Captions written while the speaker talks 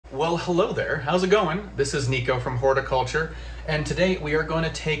Well, hello there. How's it going? This is Niko from Whorticulture, and today we are going to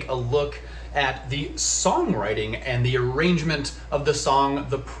take a look at the songwriting and the arrangement of the song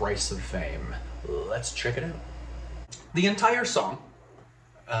The Price of Fame. Let's check it out. The entire song,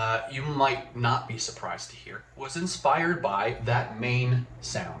 you might not be surprised to hear, was inspired by that main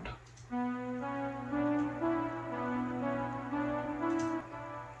sound.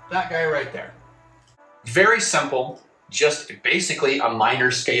 That guy right there. Very simple. Just basically a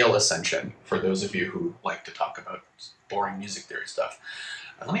minor scale ascension for those of you who like to talk about boring music theory stuff.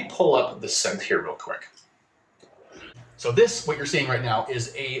 Let me pull up the synth here real quick. So this, what you're seeing right now,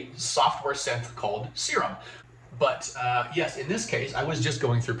 is a software synth called Serum. But yes, in this case, I was just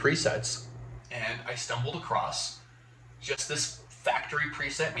going through presets and I stumbled across just this factory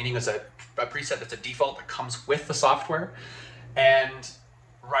preset, meaning it's a preset that's a default that comes with the software. And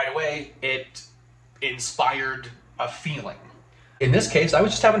right away, it inspired a feeling. In this case, I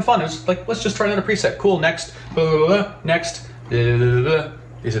was just having fun. It was like, let's just try another preset. Cool, next, blah, blah, blah, next, blah, blah, blah.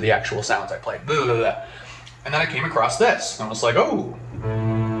 These are the actual sounds I played. Blah, blah, blah. And then I came across this, and I was like, oh,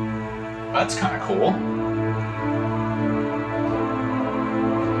 that's kind of cool.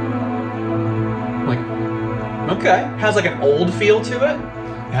 Like, okay, it has like an old feel to it.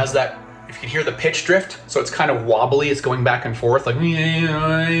 It has that, if you can hear the pitch drift, so it's kind of wobbly, it's going back and forth, like,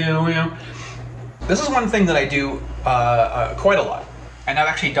 this is one thing that I do quite a lot, and I've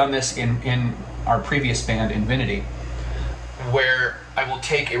actually done this in our previous band, Infinity, where I will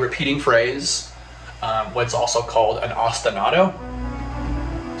take a repeating phrase, what's also called an ostinato,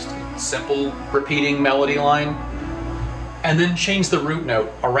 just a simple repeating melody line, and then change the root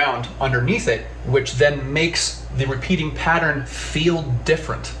note around underneath it, which then makes the repeating pattern feel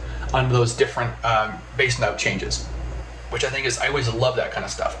different on those different bass note changes, which I think is, I always love that kind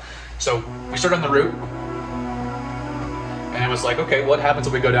of stuff. So we start on the root, and I was like, okay, what happens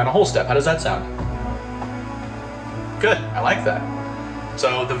if we go down a whole step? How does that sound? Good, I like that.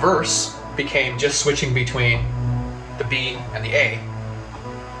 So the verse became just switching between the B and the A.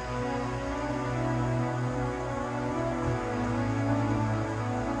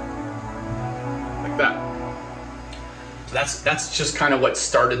 Like that. So that's just kind of what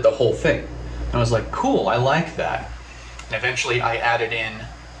started the whole thing. And I was like, cool, I like that. And eventually I added in,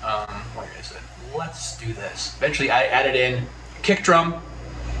 where is it? Let's do this. Eventually I added in kick drum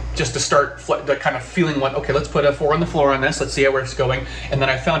just to start the kind of feeling what, okay, let's put a 4 on the floor on this, let's see how it's going. And then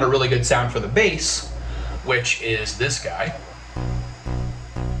I found a really good sound for the bass, which is this guy.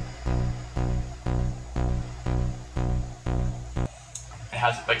 It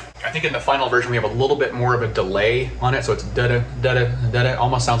has, like, I think in the final version we have a little bit more of a delay on it, so it's da-da, da-da, da-da.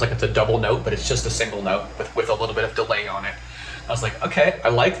 Almost sounds like it's a double note, but it's just a single note with a little bit of delay on it. I was like, okay, I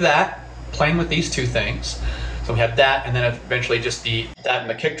like that, playing with these two things. So we had that, and then eventually just that and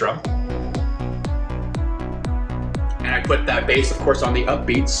the kick drum. And I put that bass, of course, on the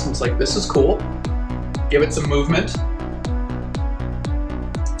upbeats. It's like, this is cool. Give it some movement.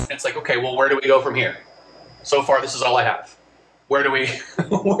 And it's like, okay, well, where do we go from here? So far, this is all I have. Where do we,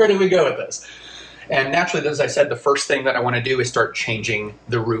 where do we go with this? And naturally, as I said, the first thing that I want to do is start changing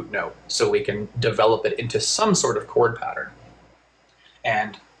the root note so we can develop it into some sort of chord pattern.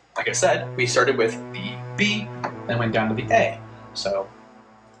 And like I said, we started with the B, then went down to the A. So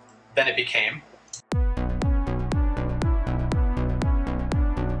then it became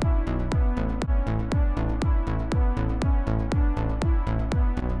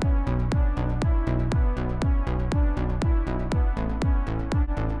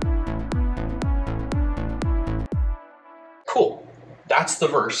cool. That's the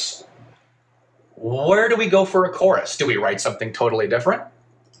verse. Where do we go for a chorus? Do we write something totally different?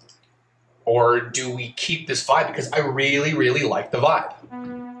 Or do we keep this vibe? Because I really, really like the vibe,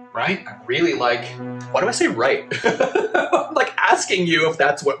 right? I really like, why do I say right? I'm like asking you if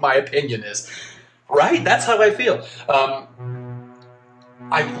that's what my opinion is, right? That's how I feel.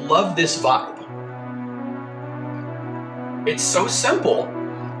 I love this vibe. It's so simple,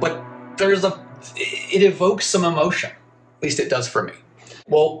 but it evokes some emotion. At least it does for me.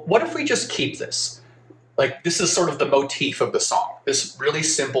 Well, what if we just keep this? Like, this is sort of the motif of the song. This really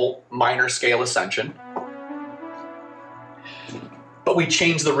simple minor scale ascension. But we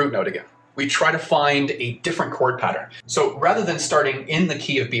change the root note again. We try to find a different chord pattern. So rather than starting in the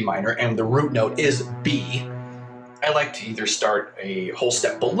key of B minor and the root note is B, I like to either start a whole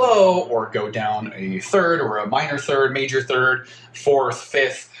step below or go down a third or a minor third, major third, fourth,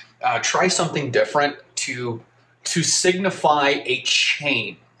 fifth. Try something different to signify a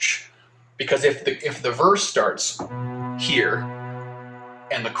change. Because if the verse starts here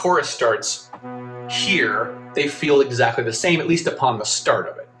and the chorus starts here, they feel exactly the same, at least upon the start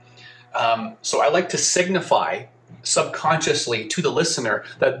of it. So I like to signify subconsciously to the listener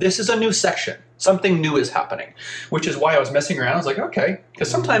that this is a new section. Something new is happening, which is why I was messing around. I was like, okay, because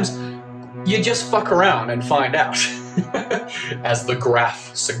sometimes you just fuck around and find out, as the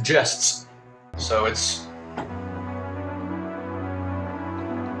graph suggests. So it's...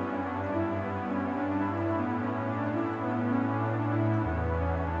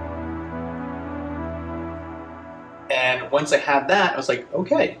 And once I had that, I was like,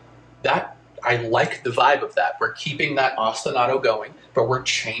 okay, that I like the vibe of that. We're keeping that ostinato going, but we're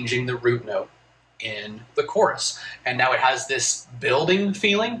changing the root note in the chorus. And now it has this building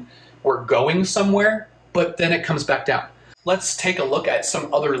feeling. We're going somewhere, but then it comes back down. Let's take a look at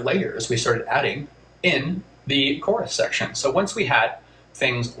some other layers we started adding in the chorus section. So once we had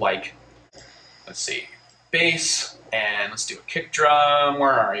things like, let's see, bass, and let's do a kick drum.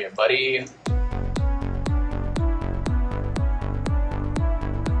 Where are you, buddy?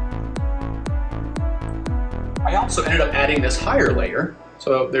 I also ended up adding this higher layer.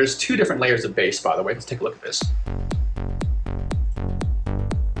 So there's two different layers of bass, by the way. Let's take a look at this.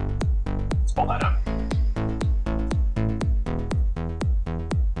 Let's pull that up.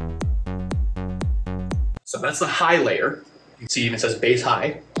 So that's the high layer. You can see it even says bass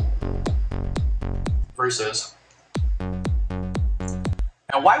high. Versus.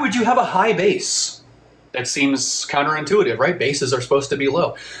 Now, why would you have a high bass? That seems counterintuitive, right? Basses are supposed to be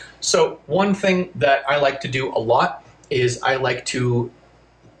low. So one thing that I like to do a lot is I like to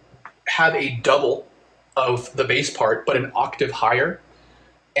have a double of the bass part, but an octave higher,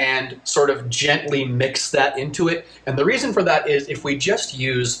 and sort of gently mix that into it. And the reason for that is if we just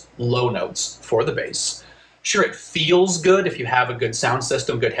use low notes for the bass, sure, it feels good if you have a good sound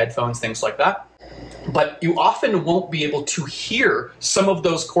system, good headphones, things like that. But you often won't be able to hear some of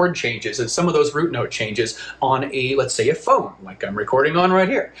those chord changes and some of those root note changes on a, let's say, a phone, like I'm recording on right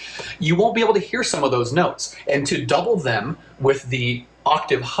here. You won't be able to hear some of those notes. And to double them with the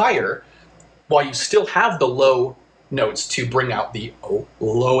octave higher, while you still have the low notes to bring out the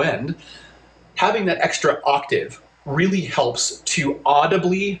low end, having that extra octave really helps to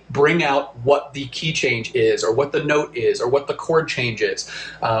audibly bring out what the key change is, or what the note is, or what the chord change is.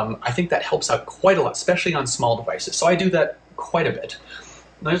 I think that helps out quite a lot, especially on small devices. So I do that quite a bit.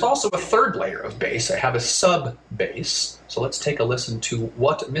 There's also a third layer of bass. I have a sub bass. So let's take a listen to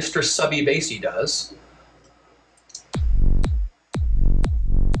what Mr. Subby Bassy does.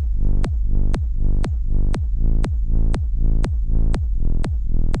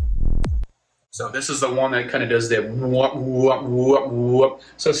 So this is the one that kind of does the whoop, whoop, whoop, whoop.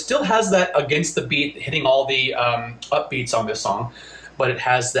 So it still has that against the beat, hitting all the upbeats on this song, but it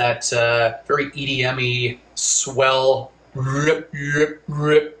has that very EDM-y swell, rip, rip,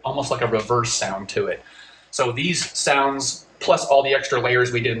 rip, almost like a reverse sound to it. So these sounds, plus all the extra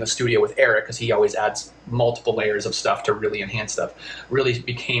layers we did in the studio with Eric, because he always adds multiple layers of stuff to really enhance stuff, really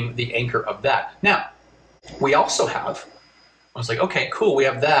became the anchor of that. Now, we also have, I was like, okay, cool, we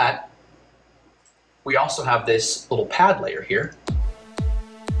have that. We also have this little pad layer here.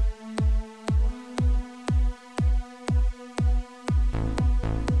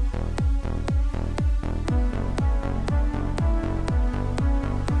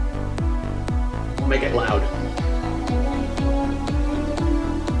 We'll make it loud.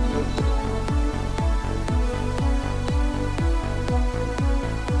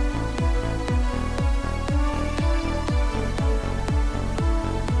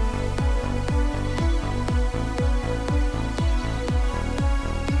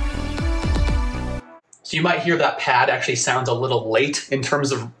 So you might hear that pad actually sounds a little late in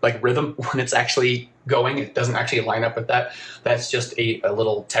terms of like rhythm when it's actually going. It doesn't actually line up with that. That's just a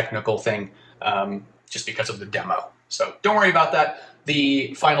little technical thing just because of the demo. So don't worry about that.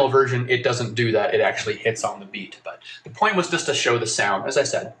 The final version, it doesn't do that. It actually hits on the beat. But the point was just to show the sound. As I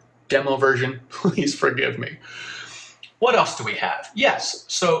said, demo version, please forgive me. What else do we have? Yes,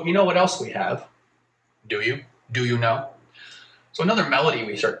 so you know what else we have? Do you? Do you know? So another melody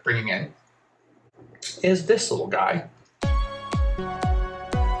we start bringing in is this little guy.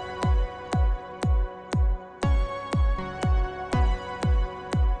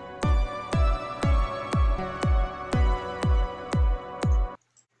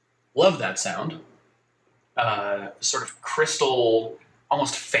 Love that sound. Sort of crystal,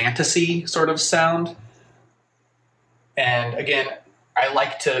 almost fantasy sort of sound. And again, I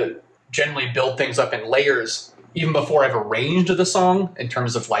like to generally build things up in layers even before I've arranged the song, in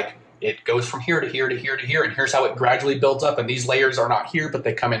terms of like, it goes from here to here to here to here, and here's how it gradually builds up, and these layers are not here, but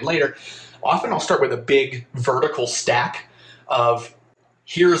they come in later. Often I'll start with a big vertical stack of,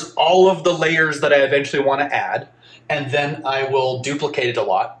 here's all of the layers that I eventually want to add, and then I will duplicate it a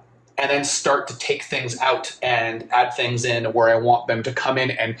lot, and then start to take things out and add things in where I want them to come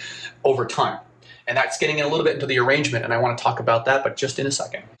in and over time. And that's getting in a little bit into the arrangement, and I want to talk about that, but just in a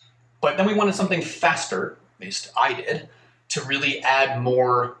second. But then we wanted something faster, at least I did, to really add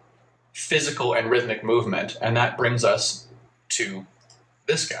more physical and rhythmic movement, and that brings us to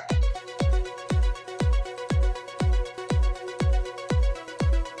this guy.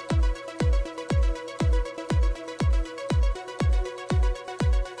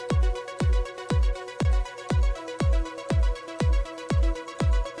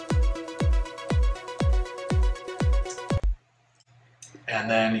 And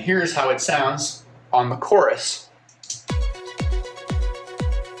then here's how it sounds on the chorus.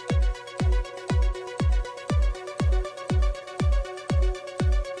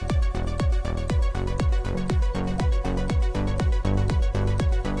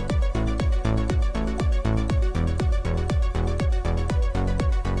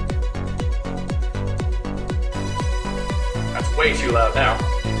 That's way too loud now.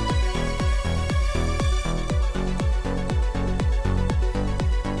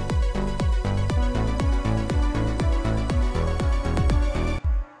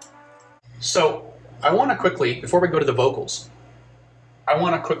 So I want to quickly, before we go to the vocals, I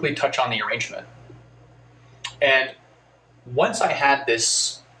want to quickly touch on the arrangement. And once I had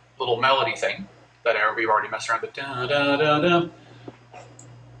this little melody thing that we've already messed around with, da, da, da, da,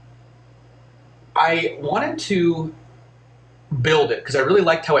 I wanted to build it because I really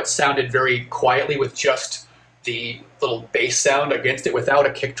liked how it sounded very quietly with just the little bass sound against it without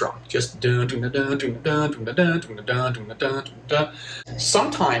a kick drum. Just dun, dun, dun, dun, dun, dun, dun, dun, dun, dun, dun, dun.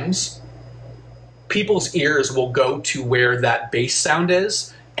 Sometimes people's ears will go to where that bass sound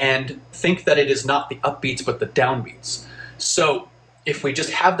is and think that it is not the upbeats but the downbeats. So if we just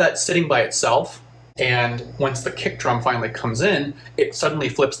have that sitting by itself, and once the kick drum finally comes in, it suddenly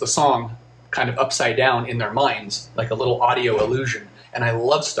flips the song kind of upside down in their minds, like a little audio illusion. And I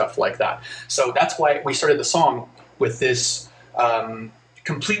love stuff like that. So that's why we started the song with this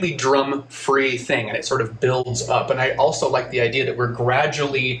completely drum-free thing, and it sort of builds up. And I also like the idea that we're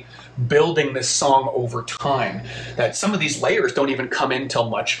gradually building this song over time, that some of these layers don't even come in till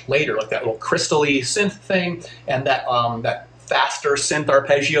much later, like that little crystal-y synth thing and that that faster synth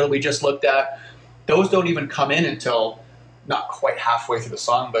arpeggio that we just looked at. Those don't even come in until not quite halfway through the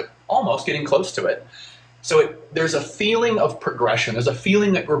song, but almost getting close to it. So there's a feeling of progression. There's a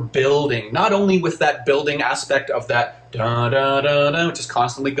feeling that we're building, not only with that building aspect of that da da da da, which is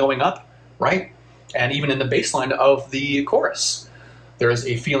constantly going up, right? And even in the bass line of the chorus, there is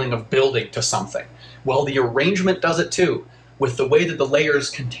a feeling of building to something. Well, the arrangement does it too, with the way that the layers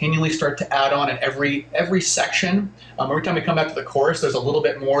continually start to add on in every section. Every time we come back to the chorus, there's a little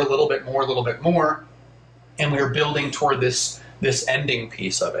bit more, a little bit more, a little bit more, and we're building toward this ending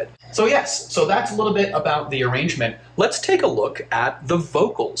piece of it. So yes, so that's a little bit about the arrangement. Let's take a look at the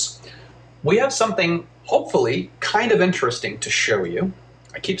vocals. We have something hopefully kind of interesting to show you.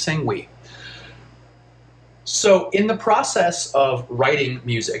 I keep saying we. So in the process of writing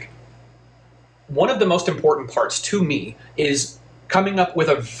music, one of the most important parts to me is coming up with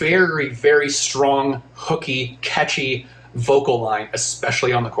a very, very strong, hooky, catchy vocal line,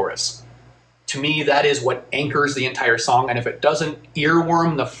 especially on the chorus. To me, that is what anchors the entire song, and if it doesn't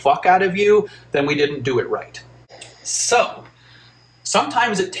earworm the fuck out of you, then we didn't do it right. So,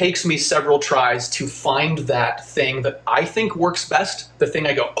 sometimes it takes me several tries to find that thing that I think works best, the thing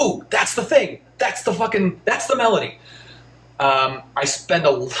I go, oh, that's the thing, that's the melody. I spend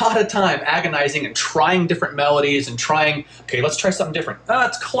a lot of time agonizing and trying different melodies and trying, okay, let's try something different. Oh,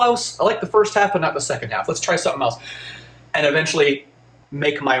 it's close, I like the first half but not the second half, let's try something else. And eventually,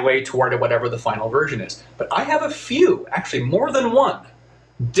 make my way toward whatever the final version is. But I have a few, actually more than one,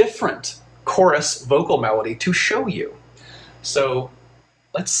 different chorus vocal melody to show you. So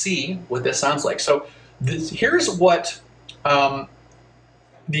let's see what this sounds like. So here's what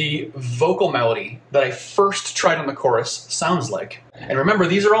the vocal melody that I first tried on the chorus sounds like. And remember,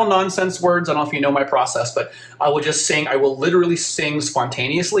 these are all nonsense words. I don't know if you know my process, but I will just sing, I will literally sing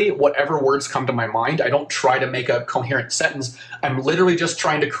spontaneously whatever words come to my mind. I don't try to make a coherent sentence. I'm literally just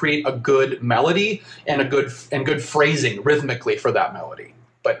trying to create a good melody and good phrasing rhythmically for that melody.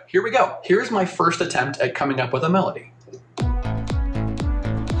 But here we go. Here's my first attempt at coming up with a melody.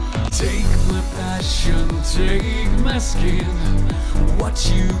 Take my passion, take my skin.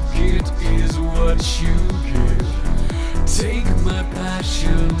 What you get is what you give. Take my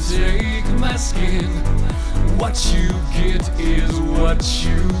passion, take my skin. What you get is what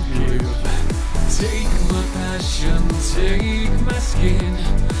you give. Take my passion, take my skin.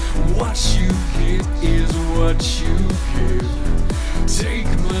 What you get is what you give. Take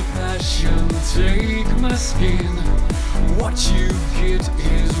my passion, take my skin. What you get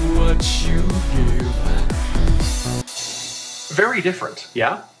is what you give. Very different,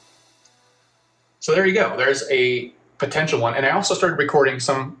 yeah? So there you go. There's a potential one. And I also started recording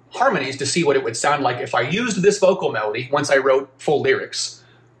some harmonies to see what it would sound like if I used this vocal melody once I wrote full lyrics.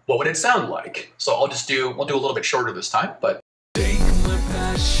 What would it sound like? So we'll do a little bit shorter this time, but... Take my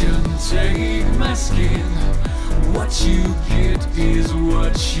passion, take my skin. What you get is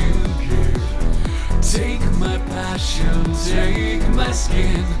what you give. Take my passion, take my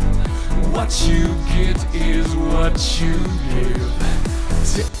skin. What you get is what you give.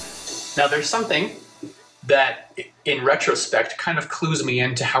 Now there's something that, in retrospect, kind of clues me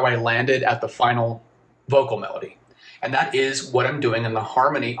into how I landed at the final vocal melody. And that is what I'm doing in the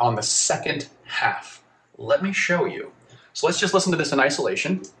harmony on the second half. Let me show you. So let's just listen to this in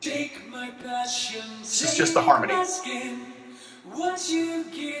isolation. Take my passion, this is just the harmony. What you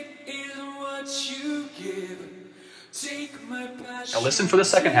get is what you give. Take my passion. Now listen for the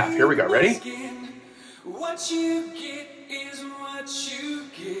second half. Here we go. Ready? What you get is what you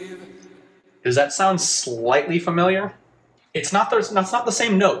give. Does that sound slightly familiar? It's not the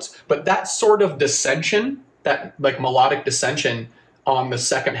same notes, but that sort of dissension, that like melodic dissension on the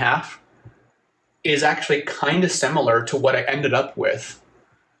second half, is actually kind of similar to what I ended up with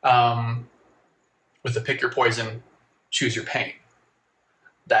the Pick Your Poison, Choose Your Pain.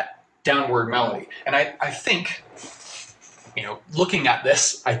 That downward melody. And I think, you know, looking at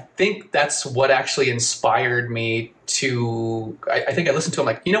this, I think that's what actually inspired me to, I think I listened to it, I'm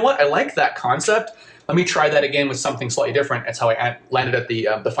like, you know what, I like that concept. Let me try that again with something slightly different. That's how I landed at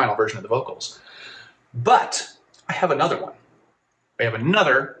the final version of the vocals. But I have another one. I have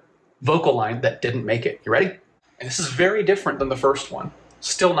another vocal line that didn't make it. You ready? And this is very different than the first one.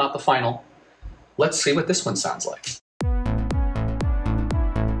 Still not the final. Let's see what this one sounds like.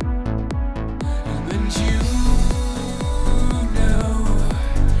 And you know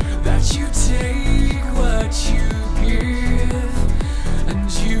that you take what you give.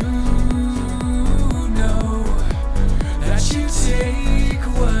 And you know that you take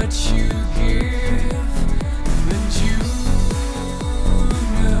what you give. And you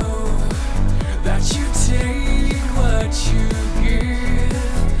know that you take what you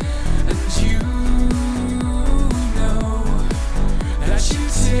give. And you know that you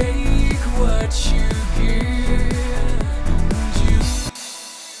take what you give. And you...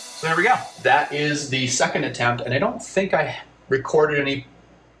 So there we go. That is the second attempt, and I don't think I recorded any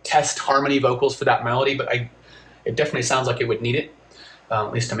test harmony vocals for that melody, but it definitely sounds like it would need it,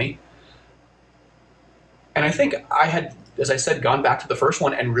 at least to me. And I think I had, as I said, gone back to the first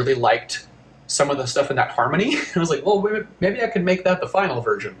one and really liked some of the stuff in that harmony. I was like, well, maybe I could make that the final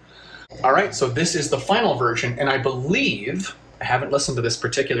version. All right, so this is the final version, and I believe, I haven't listened to this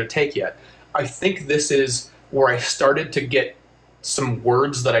particular take yet, I think this is where I started to get some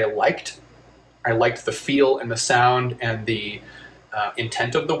words that I liked. I liked the feel and the sound and the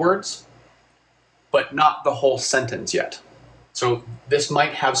intent of the words, but not the whole sentence yet. So this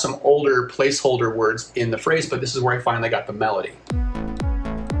might have some older placeholder words in the phrase, but this is where I finally got the melody.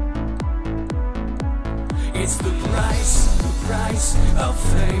 It's the price of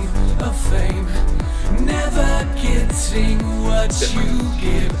fame, never getting what you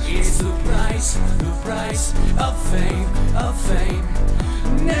give. It's the price of fame,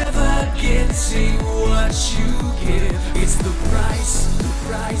 never getting what you give. It's the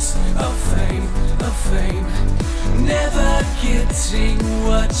price of fame, never getting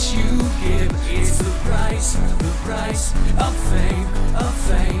what you give. It's the price of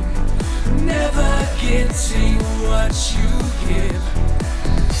fame, never getting what you give.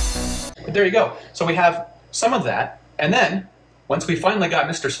 But there you go. So we have some of that, and then once we finally got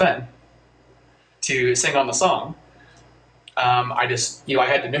Mr. Sven to sing on the song, I just, I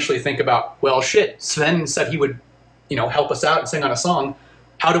had to initially think about, well, shit, Sven said he would, help us out and sing on a song.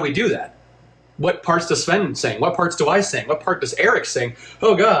 How do we do that? What parts does Sven sing? What parts do I sing? What part does Eric sing?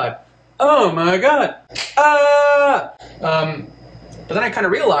 Oh God. Oh my God. Ah! But then I kind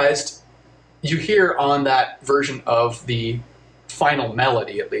of realized, you hear on that version of the final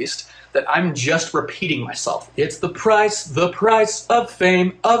melody, at least, that I'm just repeating myself. It's the price of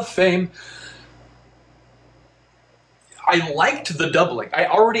fame, I liked the doubling. I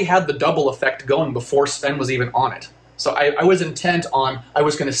already had the double effect going before Sven was even on it. So I was intent on, I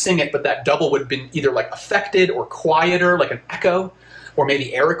was going to sing it, but that double would have been either like affected or quieter, like an echo, or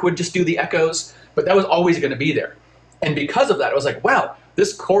maybe Eric would just do the echoes, but that was always going to be there. And because of that, I was like, wow,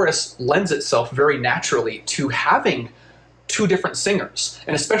 this chorus lends itself very naturally to having two different singers,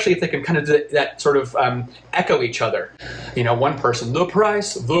 and especially if they can kind of do that sort of echo each other. You know, one person, the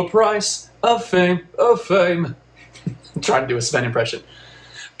price of fame, of fame. I'm trying to do a Sven impression.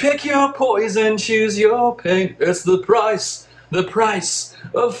 Pick your poison, choose your pain. It's the price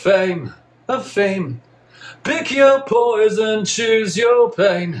of fame, of fame. Pick your poison, choose your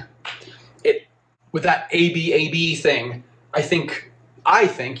pain. With that AB thing, I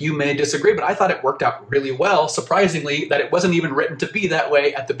think you may disagree, but I thought it worked out really well, surprisingly, that it wasn't even written to be that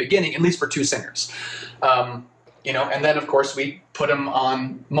way at the beginning, at least for two singers. You know, and then of course we put him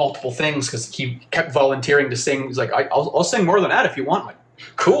on multiple things because he kept volunteering to sing. He's like, I'll sing more than that if you want. I'm like,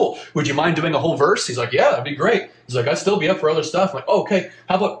 cool. Would you mind doing a whole verse? He's like, yeah, that'd be great. He's like, I'd still be up for other stuff. I'm like, oh, okay,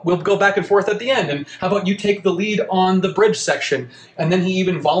 how about we'll go back and forth at the end, and how about you take the lead on the bridge section? And then he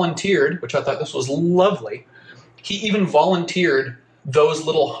even volunteered, which I thought this was lovely. He even volunteered those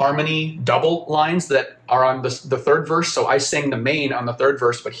little harmony double lines that are on the third verse. So I sing the main on the third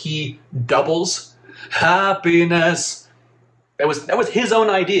verse, but he doubles happiness. That was his own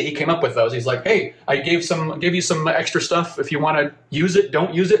idea. He came up with those. He's like, hey, I gave you some extra stuff. If you want to use it,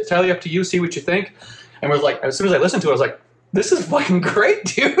 don't use it. It's entirely up to you. See what you think. And was like, as soon as I listened to it, I was like, this is fucking great,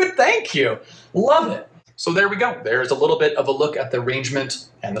 dude. Thank you. Love it. So there we go. There's a little bit of a look at the arrangement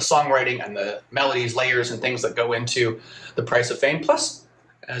and the songwriting and the melodies, layers, and things that go into The Price of Fame. Plus,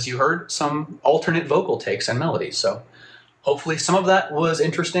 as you heard, some alternate vocal takes and melodies. So hopefully some of that was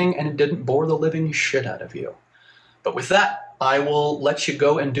interesting and it didn't bore the living shit out of you. But with that, I will let you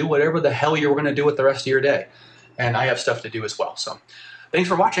go and do whatever the hell you're going to do with the rest of your day. And I have stuff to do as well. So thanks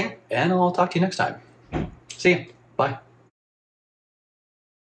for watching, and I'll talk to you next time. See ya. Bye.